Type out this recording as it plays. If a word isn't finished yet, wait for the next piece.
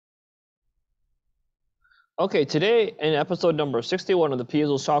Okay, today in episode number 61 of the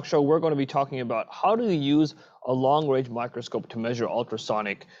Piezo SHOCK Show, we're going to be talking about how to use a long-range microscope to measure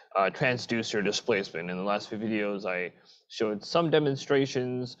ultrasonic transducer displacement. In the last few videos, I showed some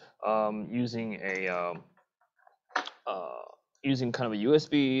demonstrations using a uh, using kind of a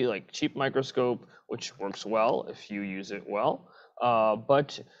USB like cheap microscope, which works well if you use it well.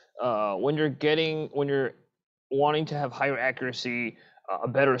 But when you're wanting to have higher accuracy, a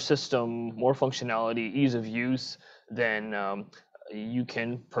better system, more functionality, ease of use, then you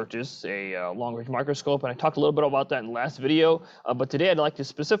can purchase a long-range microscope. And I talked a little bit about that in the last video, but today I'd like to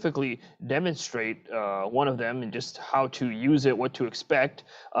specifically demonstrate one of them and just how to use it, what to expect.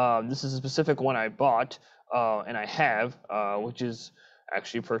 This is a specific one I bought and I have, which is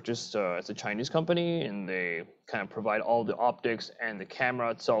actually purchased. It's a Chinese company, and they kind of provide all the optics and the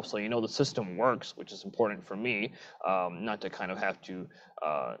camera itself, so you know the system works, which is important for me, not to kind of have to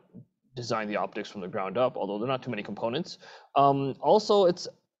design the optics from the ground up, although there are not too many components. Also, it's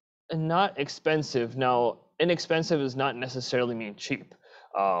not expensive. Now, inexpensive does not necessarily mean cheap.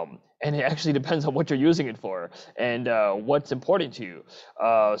 And it actually depends on what you're using it for and what's important to you.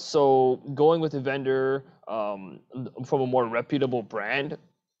 So going with a vendor from a more reputable brand,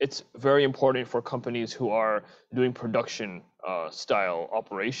 it's very important for companies who are doing production style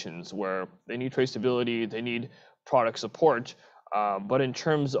operations where they need traceability, they need product support. But in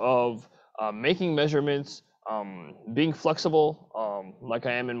terms of making measurements, being flexible, like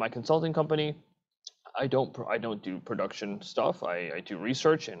I am in my consulting company, I don't do production stuff. I do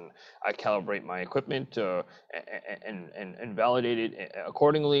research and I calibrate my equipment and validate it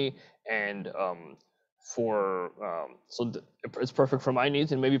accordingly. And it's perfect for my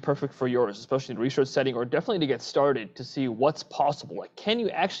needs and maybe perfect for yours, especially in the research setting, or definitely to get started to see what's possible. Like, can you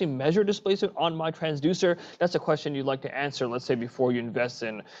actually measure displacement on my transducer? That's a question you'd like to answer, let's say, before you invest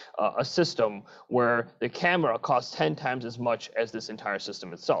in a system where the camera costs 10 times as much as this entire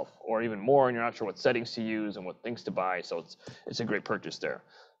system itself, or even more, and you're not sure what settings to use and what things to buy. So it's a great purchase there.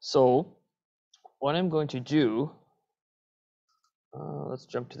 So what I'm going to do, let's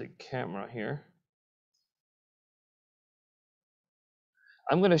jump to the camera here.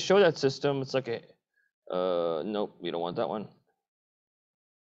 I'm going to show that system. It's like a, nope, we don't want that one.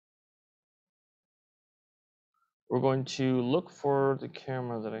 We're going to look for the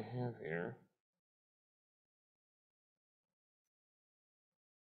camera that I have here.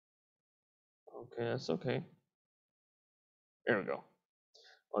 Okay, that's okay. There we go.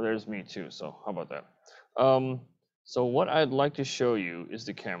 Oh, there's me too, so how about that? So what I'd like to show you is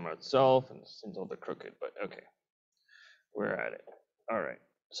the camera itself, and this seems a little bit crooked, but okay. We're at it. All right,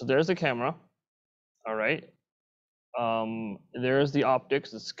 so there's the camera. All right. There's the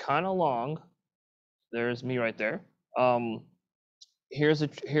optics. It's kind of long. There's me right there. Here's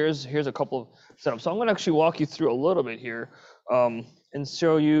a couple of setups. So I'm gonna actually walk you through a little bit here and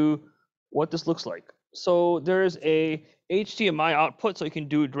show you what this looks like. So there's a HDMI output, so you can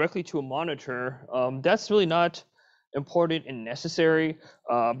do it directly to a monitor. That's really not important and necessary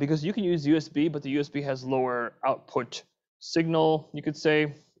because you can use USB, but the USB has lower output signal, you could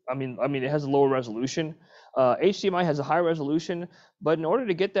say. I mean, it has a lower resolution. HDMI has a high resolution, but in order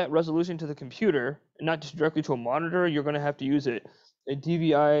to get that resolution to the computer, and not just directly to a monitor, you're going to have to use a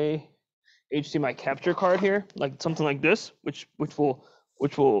DVI HDMI capture card here, like something like this, which will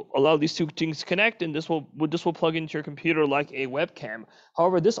allow these two things to connect, and this will plug into your computer like a webcam.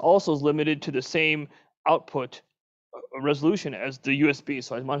 However, this also is limited to the same output resolution as the USB,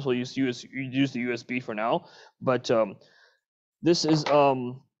 so I might as well use the USB for now. But this is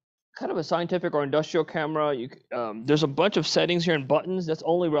kind of a scientific or industrial camera. There's a bunch of settings here and buttons. That's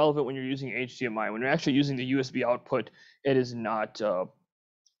only relevant when you're using HDMI. When you're actually using the USB output, it is not.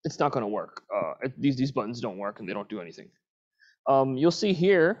 It's not going to work. These buttons don't work and they don't do anything. You'll see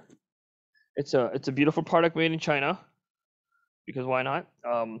here, it's a beautiful product made in China, because why not?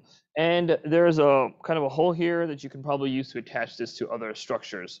 And there's a kind of a hole here that you can probably use to attach this to other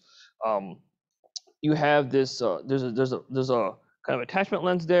structures. You have this. There's a kind of attachment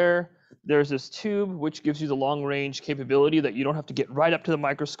lens there. There's this tube which gives you the long range capability that you don't have to get right up to the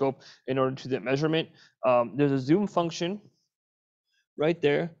microscope in order to do that measurement. There's a zoom function right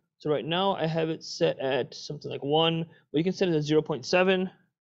there. So right now I have it set at something like 1, but you can set it at 0.7.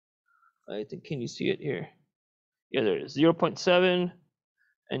 I think, can you see it here? Yeah, there it is, 0.7,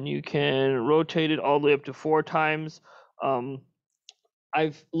 and you can rotate it all the way up to 4 times.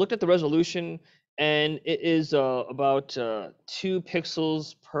 I've looked at the resolution, and it is about 2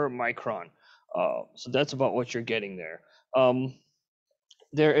 pixels per micron. So that's about what you're getting there.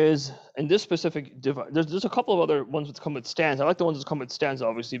 There is, in this specific device, there's a couple of other ones that come with stands. I like the ones that come with stands,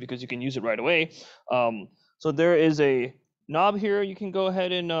 obviously, because you can use it right away. So there is a knob here. You can go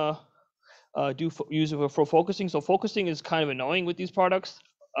ahead and use it for focusing. So focusing is kind of annoying with these products.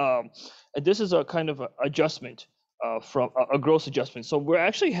 And this is a kind of adjustment from a gross adjustment. So we're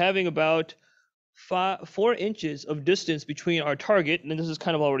actually having about 4 inches of distance between our target, and this is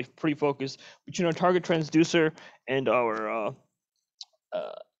kind of already pre-focused, between our target transducer and our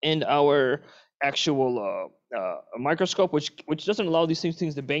actual microscope, which doesn't allow these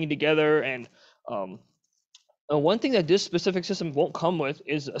things to bang together. And one thing that this specific system won't come with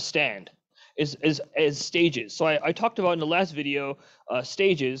is a stand, is stages. So I talked about in the last video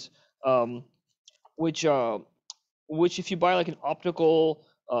stages, which if you buy like an optical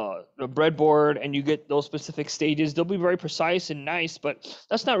a breadboard and you get those specific stages, they'll be very precise and nice, but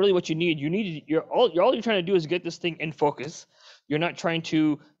that's not really what you need. All you're trying to do is get this thing in focus. You're not trying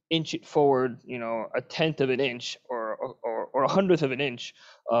to inch it forward, a tenth of an inch or a hundredth of an inch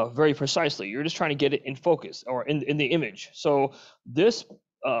very precisely. You're just trying to get it in focus or in the image. So this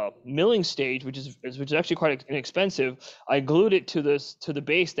milling stage, which is actually quite inexpensive, I glued it to the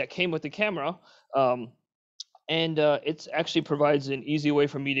base that came with the camera. And it actually provides an easy way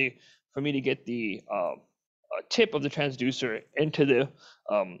for me to get the tip of the transducer into the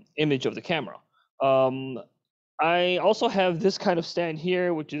image of the camera. I also have this kind of stand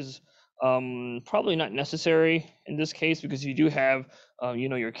here, which is probably not necessary in this case because you do have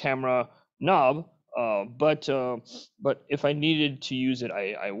your camera knob. But if I needed to use it,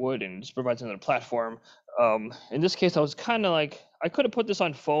 I would, and this provides another platform. In this case, I was kind of like, I could have put this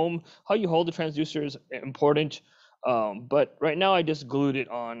on foam. How you hold the transducer is important, but right now I just glued it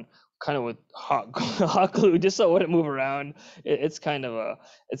on kind of with hot glue just so it wouldn't move around. It's kind of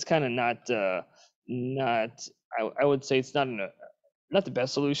not. I would say it's not the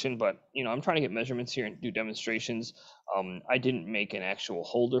best solution, but I'm trying to get measurements here and do demonstrations. I didn't make an actual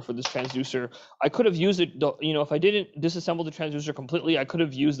holder for this transducer. I could have used it, if I didn't disassemble the transducer completely, I could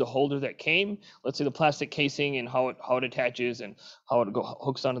have used the holder that came, let's say the plastic casing and how it attaches and how it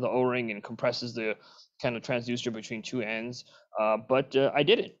hooks onto the O-ring and compresses the kind of transducer between two ends. But I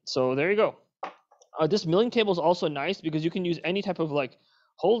didn't. So there you go. This milling table is also nice because you can use any type of like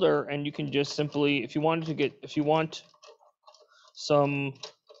holder, and you can just simply, if you want some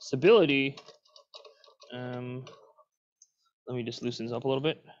stability, let me just loosen this up a little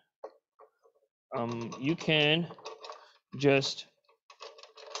bit. You can just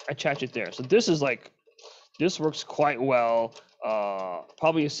attach it there. So this works quite well.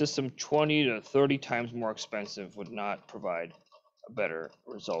 Probably a system 20 to 30 times more expensive would not provide a better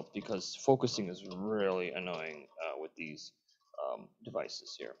result because focusing is really annoying with these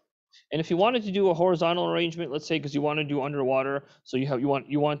devices here. And if you wanted to do a horizontal arrangement, let's say because you want to do underwater, so you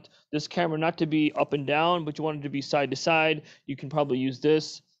want this camera not to be up and down, but you want it to be side to side, you can probably use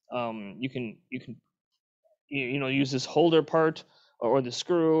this. You can use this holder part or the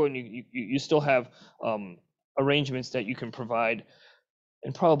screw, and you still have arrangements that you can provide,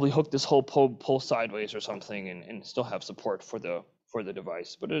 and probably hook this whole pole sideways or something, and still have support for the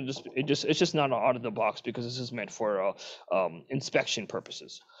device. But it's just not out of the box because this is meant for inspection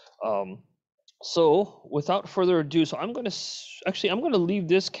purposes. So without further ado, so I'm gonna leave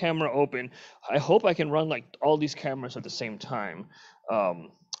this camera open. I hope I can run like all these cameras at the same time.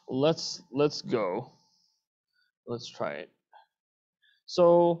 Let's go. Let's try it.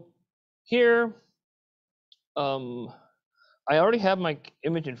 So here, I already have my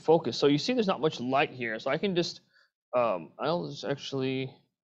image in focus. So you see there's not much light here. So I can just, I'll just actually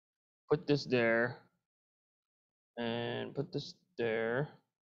put this there and put this there.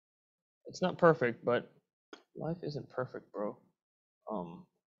 It's not perfect, but life isn't perfect, bro.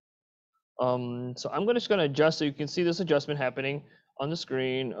 So I'm just gonna adjust so you can see this adjustment happening on the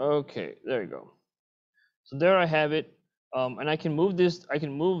screen. Okay, there you go. So there I have it. And I can move this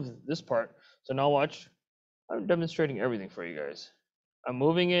part. So now watch, I'm demonstrating everything for you guys. I'm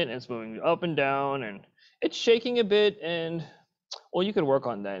moving it and it's moving up and down and it's shaking a bit, and well, you could work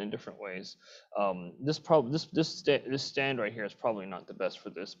on that in different ways. This stand right here is probably not the best for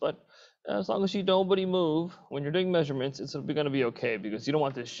this, but as long as nobody move when you're doing measurements, it's going to be okay because you don't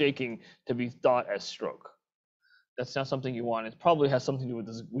want this shaking to be thought as stroke. That's not something you want. It probably has something to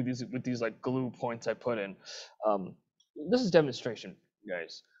do with these like glue points I put in. This is demonstration,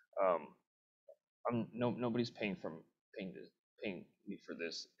 guys. Nobody's paying me for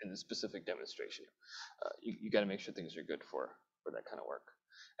this in this specific demonstration. You got to make sure things are good for that kind of work.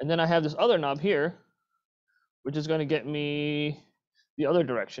 And then I have this other knob here, which is going to get me the other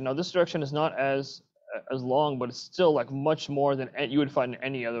direction. Now this direction is not as long, but it's still like much more than you would find in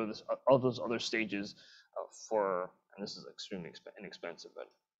any other of those other stages and this is extremely inexpensive, but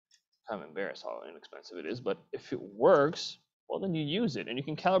kind of embarrassed how inexpensive it is, but if it works, well, then you use it, and you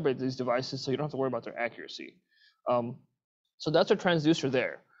can calibrate these devices so you don't have to worry about their accuracy. So that's a transducer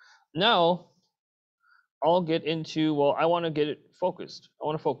there. Now, I'll get into, well, I want to get it focused. I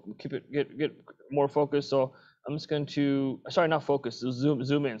want to keep it, get more focused. So I'm just going to, sorry, not focus,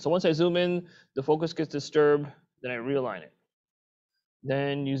 zoom in. So once I zoom in, the focus gets disturbed, then I realign it.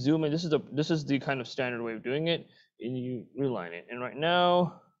 Then you zoom in. This is the kind of standard way of doing it, and you realign it. And right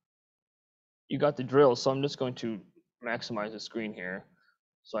now, you got the drill. So I'm just going to maximize the screen here,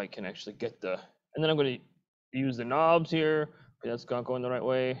 so I can actually get the. And then I'm going to use the knobs here. Okay, that's not going the right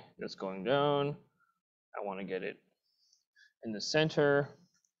way. That's going down. I want to get it in the center.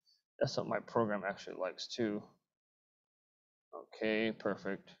 That's what my program actually likes too. Okay,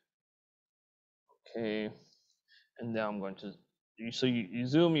 perfect. Okay, and now I'm going to. So you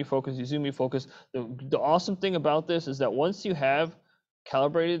zoom, you focus, you zoom, you focus. The awesome thing about this is that once you have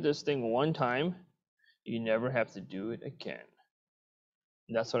calibrated this thing one time, you never have to do it again.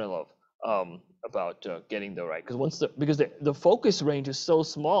 And that's what I love about getting the right, because the focus range is so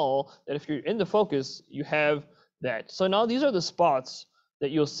small that if you're in the focus, you have that. So now these are the spots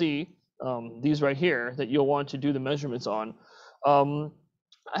that you'll see, these right here, that you'll want to do the measurements on. I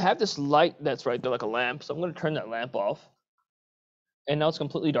have this light that's right there like a lamp, so I'm going to turn that lamp off. And now it's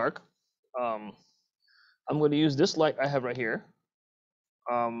completely dark. I'm going to use this light I have right here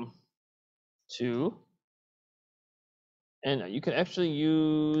to, and you can actually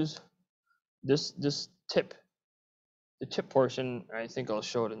use this tip, the tip portion. I think I'll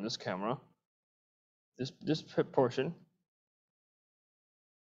show it in this camera. This tip portion,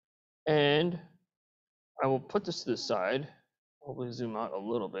 and I will put this to the side. Hopefully zoom out a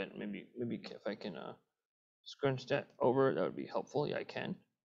little bit. Maybe if I can scrunch that over, that would be helpful. Yeah, I can.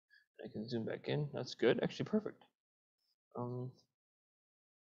 I can zoom back in. That's good. Actually, perfect.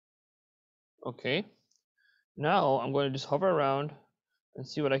 Okay. Now I'm going to just hover around and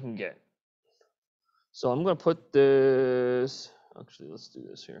see what I can get. So I'm going to put this. Actually, let's do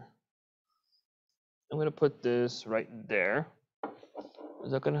this here. I'm going to put this right there.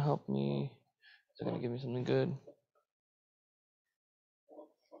 Is that going to help me? Is that going to give me something good?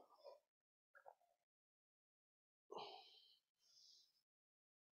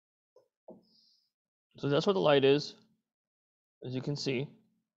 So that's what the light is, as you can see.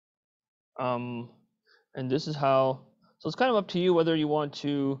 And this is how. So it's kind of up to you whether you want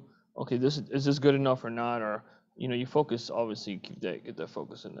to. Okay, is this good enough or not? Or you focus. Obviously, get that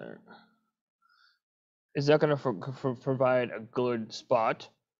focus in there. Is that going to provide a good spot?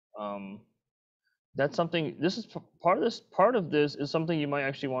 That's something. This is part of this is something you might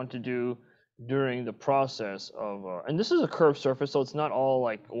actually want to do during the process of. And this is a curved surface, so it's not all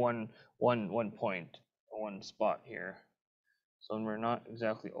like one point, one spot here. So we're not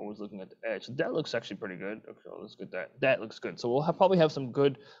exactly always looking at the edge. That looks actually pretty good. Okay, let's get that. That looks good. So we'll probably have some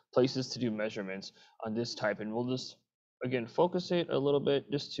good places to do measurements on this type, and we'll just again focus it a little bit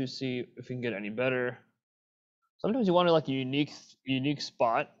just to see if we can get any better. Sometimes you want to like a unique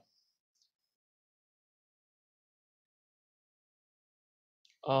spot.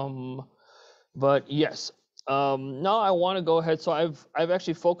 But yes. Now I want to go ahead. So I've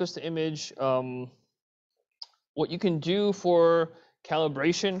actually focused the image. What you can do for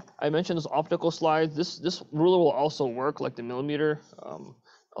calibration, I mentioned those optical slides. This ruler will also work like the millimeter. I'll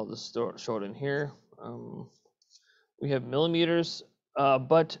just show it in here. We have millimeters,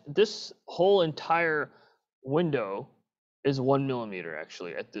 but this whole entire window is 1 millimeter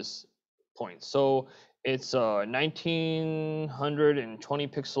actually at this point. So it's 1920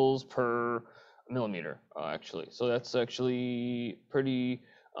 pixels per millimeter actually. So that's actually pretty.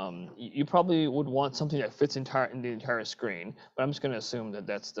 You probably would want something that fits in the entire screen, but I'm just going to assume that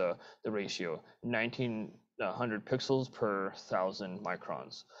that's the ratio, 1900 pixels per 1,000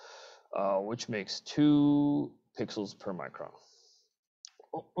 microns, which makes 2 pixels per micron,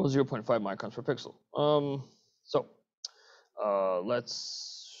 or 0.5 microns per pixel. So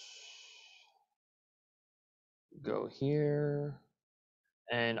let's go here.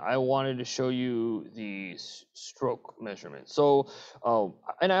 And I wanted to show you the stroke measurement. So,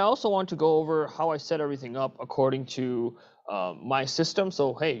 and I also want to go over how I set everything up according to my system.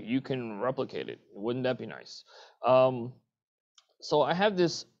 So, hey, you can replicate it. Wouldn't that be nice? So I have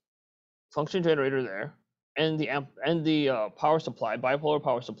this function generator there, and the power supply, bipolar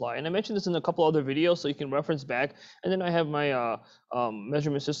power supply. And I mentioned this in a couple other videos, so you can reference back. And then I have my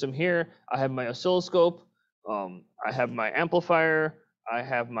measurement system here. I have my oscilloscope. I have my amplifier. I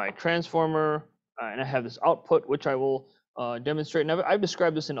have my transformer, and I have this output, which I will demonstrate. And I've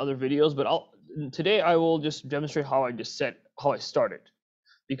described this in other videos, but today I will just demonstrate how I started,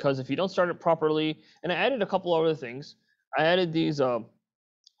 because if you don't start it properly, and I added a couple other things. I added these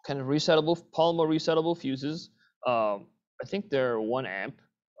kind of polymer resettable fuses. I think they're 1 amp.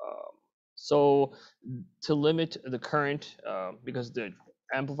 So to limit the current, because the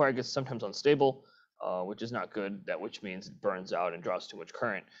amplifier gets sometimes unstable, which is not good. Which means it burns out and draws too much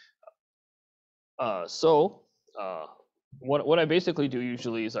current. So what I basically do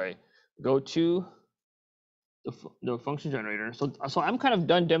usually is I go to the function generator. So I'm kind of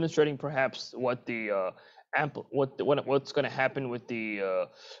done demonstrating perhaps what the what's going to happen with the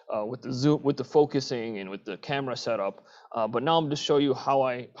zoom, with the focusing, and with the camera setup. But now I'm just show you how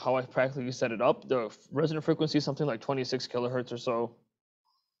I practically set it up. The resonant frequency is something like 26 kilohertz or so.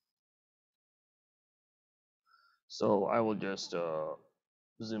 So I will just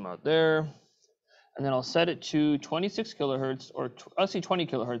zoom out there. And then I'll set it to 26 kilohertz, or I'll say 20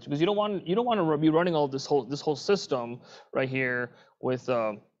 kilohertz, because you don't want to be running all this whole system right here with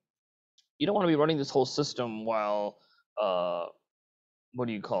you don't want to be running this whole system while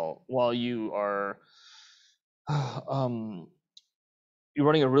while you are you're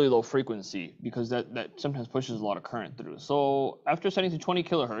running a really low frequency, because that sometimes pushes a lot of current through. So after setting to 20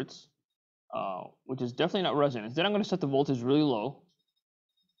 kilohertz, which is definitely not resonance, then I'm going to set the voltage really low,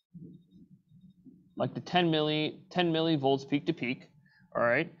 like the 10 millivolts peak to peak. All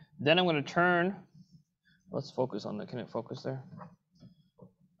right. Then I'm going to turn. Let's focus on the. Can it focus there?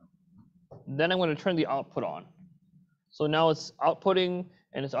 Then I'm going to turn the output on. So now it's outputting,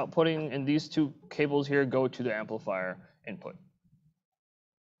 and these two cables here go to the amplifier input.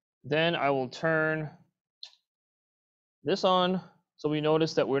 Then I will turn this on. So we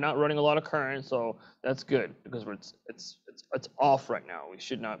notice that we're not running a lot of current, so that's good, because it's off right now. We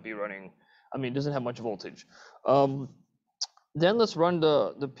should not be running. I mean, it doesn't have much voltage. Then let's run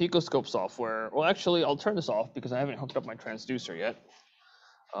the Picoscope software. Well, actually, I'll turn this off because I haven't hooked up my transducer yet.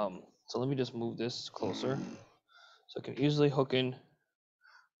 So let me just move this closer so I can easily hook in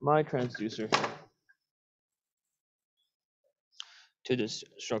my transducer here to this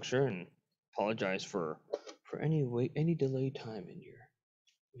structure, and apologize for any delay time in your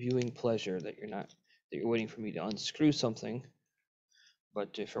viewing pleasure, that you're waiting for me to unscrew something.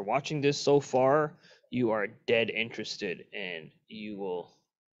 But if you're watching this so far, you are dead interested, and you will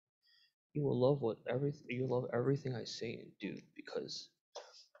love everything I say and do, because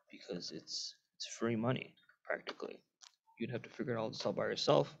it's free money practically. You'd have to figure all this out by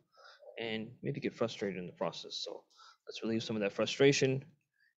yourself, and maybe get frustrated in the process. So let's relieve some of that frustration,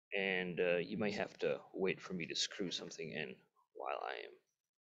 and you might have to wait for me to screw something in while I am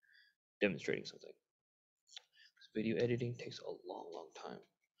demonstrating something. Video editing takes a long time,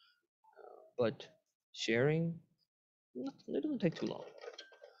 but sharing, it doesn't take too long.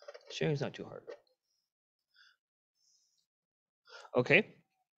 Sharing is not too hard. Okay,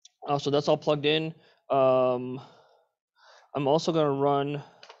 so that's all plugged in. I'm also going to run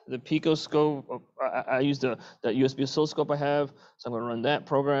the Picoscope. I use that USB oscilloscope I have, so I'm going to run that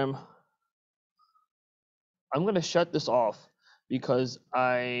program. I'm going to shut this off because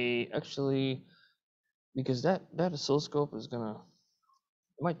because that oscilloscope is gonna,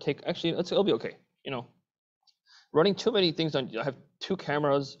 it might take, actually it'll be okay. You know, running too many things on, I have 2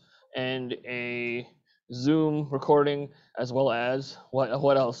 cameras and a Zoom recording, as well as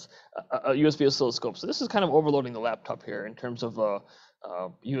what else, a USB oscilloscope. So this is kind of overloading the laptop here in terms of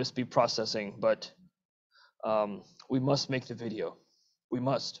USB processing, but we must make the video. We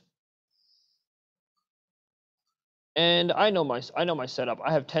must. And I know my setup.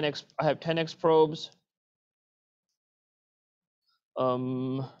 I have 10x probes.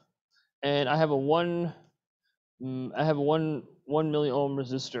 And I have a 1 milliohm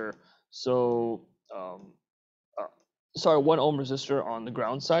resistor. So sorry, 1 ohm resistor on the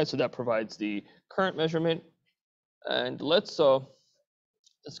ground side, so that provides the current measurement. And let's go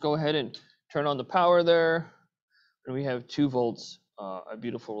ahead and turn on the power there, and we have 2 volts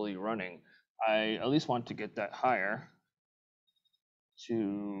beautifully running. I at least want to get that higher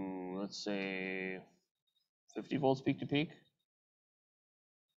to, let's say, 50 volts peak to peak.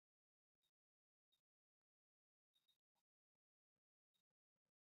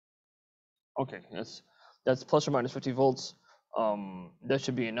 Okay, that's plus or minus 50 volts. That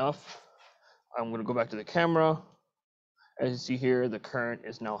should be enough. I'm going to go back to the camera. As you see here, the current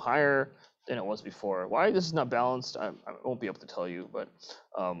is now higher than it was before. Why this is not balanced, I won't be able to tell you, but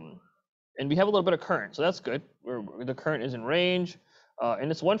and we have a little bit of current, so that's good. The current is in range,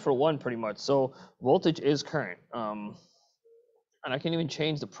 and it's 1 for 1 pretty much. So voltage is current, and I can even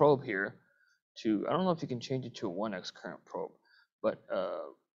change the probe here to, I don't know if you can change it to a 1x current probe, but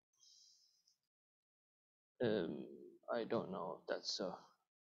I don't know if that's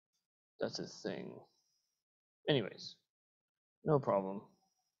That's a thing. Anyways, no problem.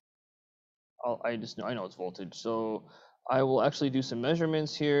 I know it's voltage. So I will actually do some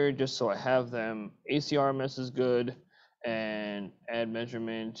measurements here just so I have them. ACRMS is good, and add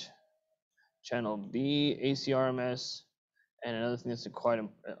measurement channel B ACRMS. And another thing that's going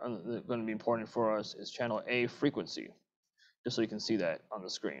to be important for us is channel A frequency, just so you can see that on the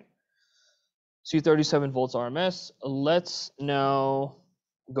screen. See 37 volts RMS. Let's now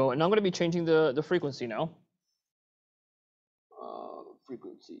go, and I'm going to be changing the frequency now.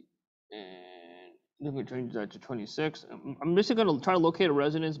 Frequency, and I'm going to change that to 26. I'm just going to try to locate a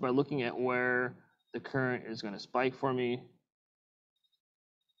resonance by looking at where the current is going to spike for me.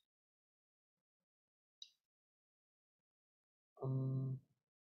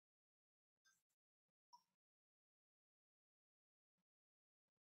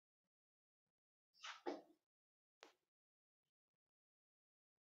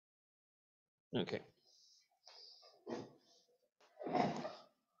 Okay.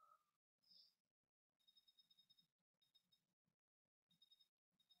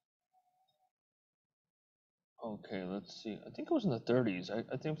 Okay, let's see. I think it was in the 30s. I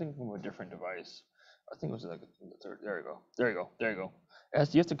think I'm thinking of a different device. I think it was like in the 30s. There you go. There you go. There you go.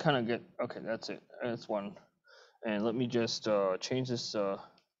 As you have to kind of get. Okay, that's it. That's one. And let me just change this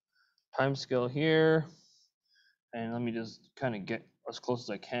time scale here, and let me just kind of get as close as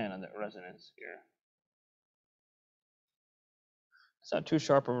I can on that resonance here. It's not too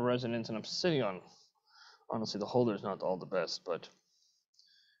sharp of a resonance, and I'm sitting on. Honestly, the holder is not all the best, but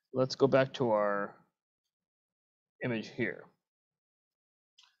let's go back to our image here.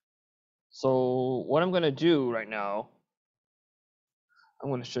 So what I'm going to do right now, I'm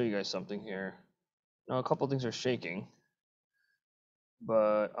going to show you guys something here. Now a couple things are shaking,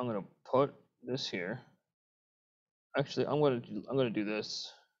 but I'm going to put this here. Actually, I'm going to do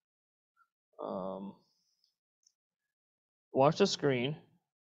this. Watch the screen.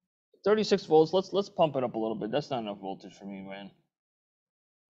 36 volts. Let's pump it up a little bit. That's not enough voltage for me, man.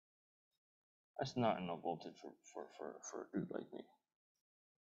 That's not enough voltage for a dude like me.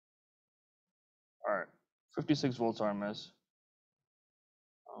 All right, 56 volts RMS.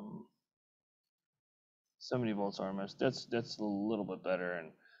 70 volts RMS. That's a little bit better,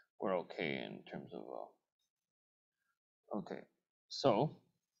 and we're okay in terms of. Okay, so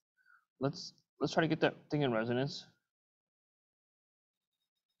let's try to get that thing in resonance.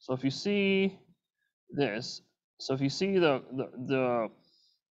 So if you see this, so if you see no,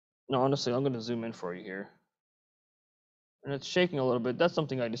 honestly, I'm going to zoom in for you here, and it's shaking a little bit. That's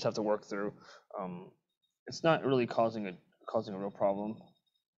something I just have to work through. It's not really causing a real problem.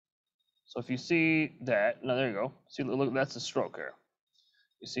 So if you see that, now there you go. See, look, that's a stroke here.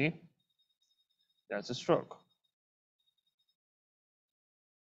 You see, that's a stroke.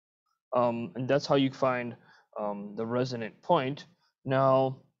 And that's how you find the resonant point.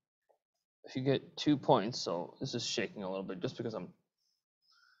 Now, if you get 2 points, so this is shaking a little bit just because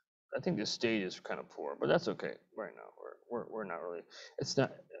I think this stage is kind of poor, but that's okay right now. We're not really. It's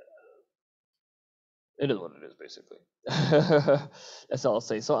not. It is what it is, basically. That's all I'll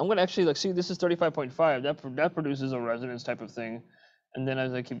say. So I'm gonna actually see. This is 35.5. That produces a resonance type of thing, and then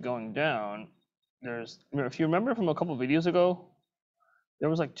as I keep going down, if you remember from a couple videos ago, there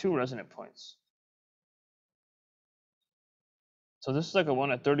was like 2 resonant points. So this is like a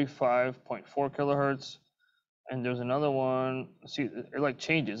one at 35.4 kilohertz, and there's another one. See, it like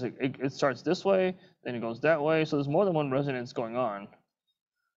changes. It starts this way, then it goes that way. So there's more than one resonance going on.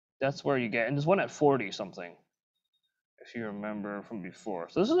 That's where you get, and there's one at 40 something, if you remember from before.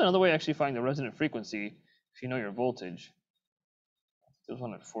 So this is another way to actually find the resonant frequency if you know your voltage. There's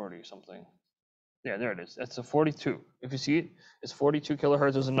one at 40 something. Yeah, there it is. That's a 42. If you see it, it's 42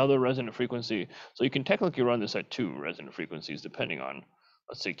 kilohertz. There's another resonant frequency. So you can technically run this at 2 resonant frequencies, depending on,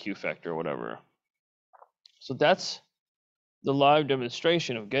 let's say, Q factor or whatever. So that's the live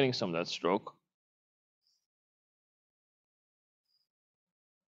demonstration of getting some of that stroke.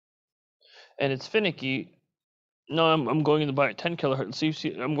 And it's finicky. No, I'm going to buy 10 kilohertz.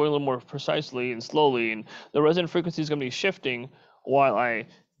 See, I'm going a little more precisely and slowly, and the resonant frequency is going to be shifting while I'm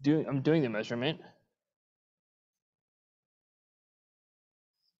doing the measurement.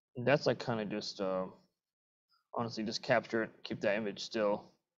 And that's like kind of just honestly just capture it, keep that image still.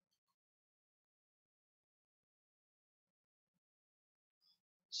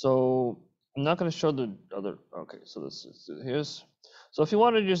 So I'm not going to show the other. Okay, so here's. So if you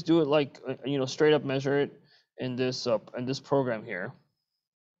want to just do it like straight up measure it in this program here,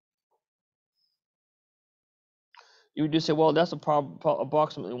 you would just say, well, that's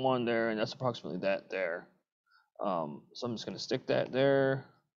approximately 1 there, and that's approximately that there. So I'm just going to stick that there.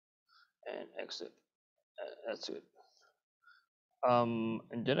 and exit. That's it.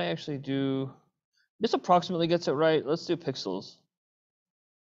 And did I actually do, this approximately gets it right. Let's do pixels.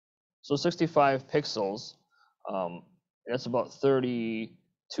 So 65 pixels, um, that's about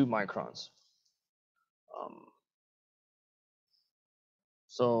 32 microns. Um,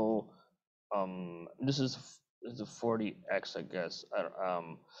 so this is a 40x, I guess.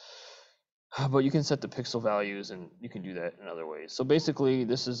 But you can set the pixel values, and you can do that in other ways. So basically,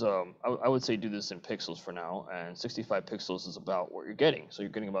 this is I would say do this in pixels for now, and 65 pixels is about what you're getting. So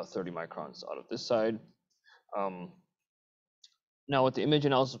you're getting about 30 microns out of this side. Um, Now with the image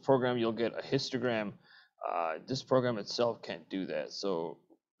analysis program, you'll get a histogram. This program itself can't do that. So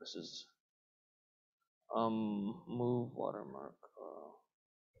this is move watermark.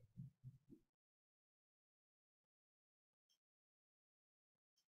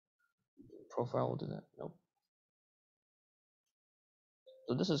 Profile will do that. Nope.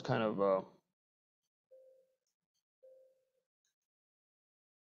 So this is kind of a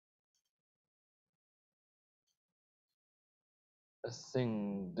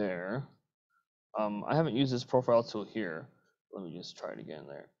thing there. I haven't used this profile tool here. Let me just try it again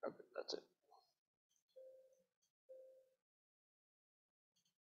there. Okay, that's it.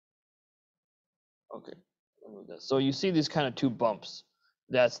 Okay, remove that. So you see these kind of two bumps.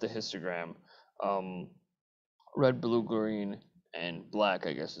 That's the histogram. Red, blue, green, and black,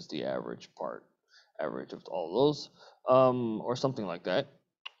 I guess, is the average part, average of all those, or something like that.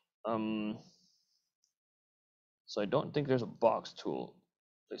 So I don't think there's a box tool,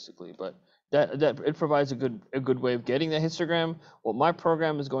 basically, but that it provides a good way of getting the histogram. What my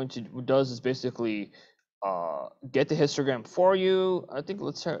program is going to does is basically get the histogram for you. I think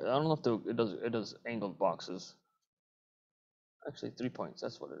let's try, I don't know if it does angled boxes. Actually, 3 points.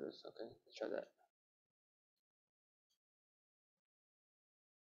 That's what it is. Okay, let's try that.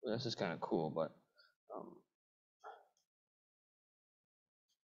 Well, this is kind of cool, but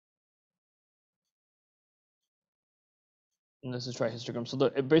and let's just try histogram. So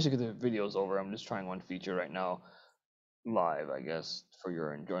basically the video is over. I'm just trying one feature right now, live, I guess, for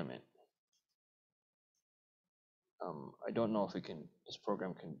your enjoyment. I don't know if it can. This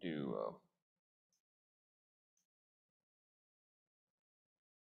program can do.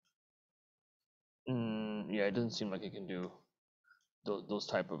 Yeah, it doesn't seem like it can do those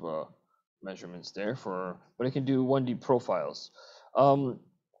type of measurements there for, but it can do 1D profiles.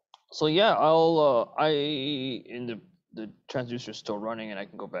 So yeah, I in the transducer is still running, and I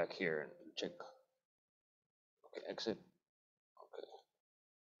can go back here and check. Okay, exit. Okay,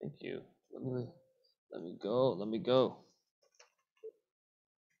 thank you. Let me go. Let me go.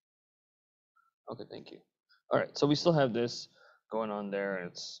 Okay, thank you. All right, so we still have this going on there,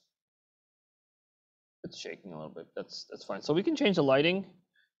 and it's shaking a little bit. That's fine. So we can change the lighting.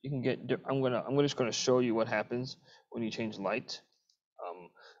 You can get. I'm just gonna show you what happens when you change light.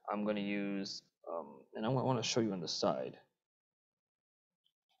 I'm gonna use and I want to show you on the side.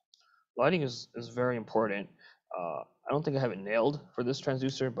 Lighting is very important. I don't think I have it nailed for this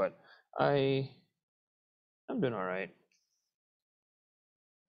transducer, but I'm doing all right.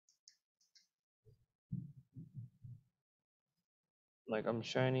 Like I'm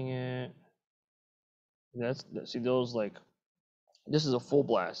shining it. See those, like, this is a full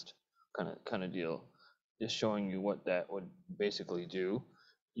blast kind of deal. Just showing you what that would basically do.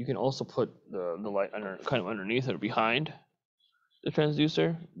 You can also put the light under kind of underneath or behind the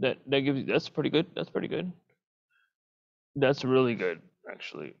transducer. That gives you, that's pretty good. That's pretty good. That's really good,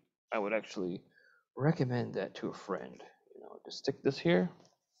 actually. I would actually recommend that to a friend. Just stick this here,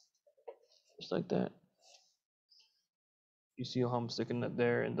 just like that. You see how I'm sticking it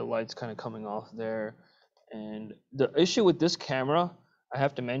there, and the light's kind of coming off there. And the issue with this camera, I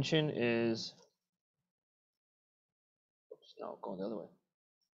have to mention, is, oops, no, going the other way.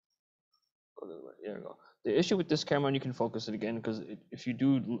 Go the other way. There we go. The issue with this camera, and you can focus it again, because if you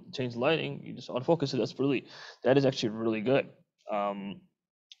do change lighting, you just unfocus it. That is actually really good.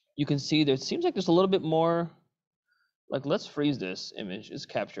 You can see there seems like there's a little bit more. Like, let's freeze this image, just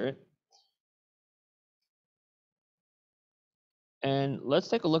capture it. And let's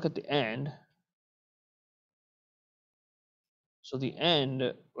take a look at the end. So the end,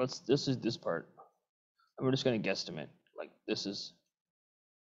 this is this part. And we're just gonna guesstimate. Like this is,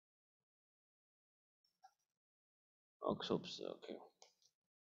 oh, oops, okay.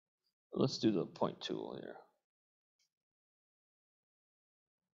 Let's do the point tool here.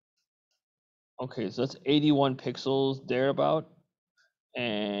 Okay, so that's 81 pixels thereabout.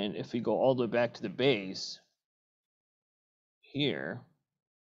 And if we go all the way back to the base here,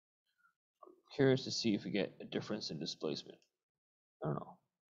 I'm curious to see if we get a difference in displacement. I don't know.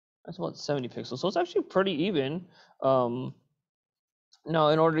 That's about 70 pixels. So it's actually pretty even. Now,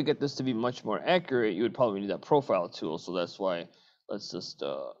 in order to get this to be much more accurate, you would probably need that profile tool. So that's why let's just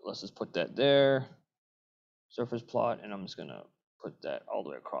put that there, surface plot, and I'm just gonna put that all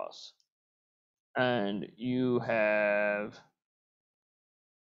the way across. And you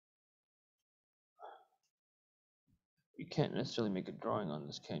can't necessarily make a drawing on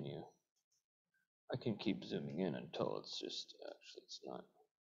this, can you? I can keep zooming in until it's just, actually it's not.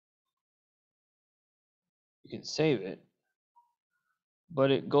 You can save it, but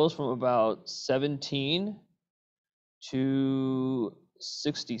it goes from about 17 to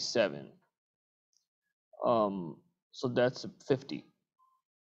 67. So that's 50,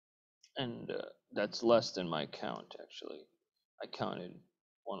 and that's less than my count actually. I counted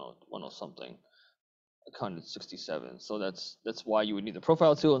 10 something. I counted 67. So that's why you would need the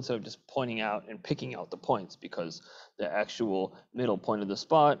profile tool instead of just pointing out and picking out the points, because the actual middle point of the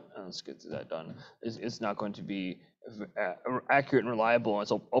spot, and let's get to that done, is not going to be accurate and reliable, and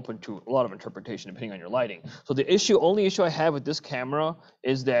it's open to a lot of interpretation depending on your lighting. So the only issue I have with this camera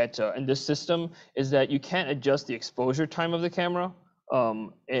is that, in this system, is that you can't adjust the exposure time of the camera.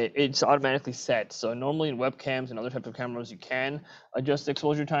 It's automatically set. So normally in webcams and other types of cameras, you can adjust the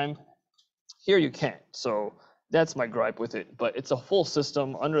exposure time. Here you can't. So that's my gripe with it. But it's a full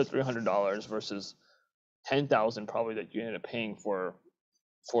system under $300 versus 10,000 probably that you end up paying for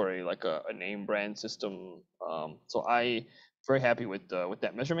a name brand system. So I very happy with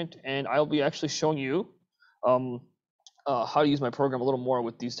that measurement, and I'll be actually showing you how to use my program a little more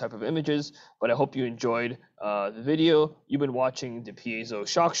with these type of images. But I hope you enjoyed the video. You've been watching the Piezo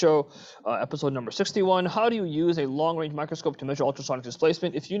SHOCK Show, episode number 61. How do you use a long-range microscope to measure ultrasonic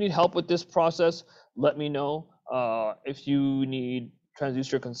displacement? If you need help with this process, let me know. If you need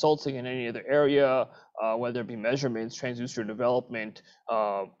transducer consulting in any other area, whether it be measurements, transducer development,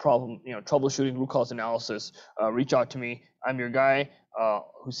 troubleshooting, root cause analysis, reach out to me. I'm your guy,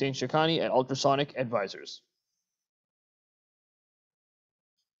 Hussein Shakani at Ultrasonic Advisors.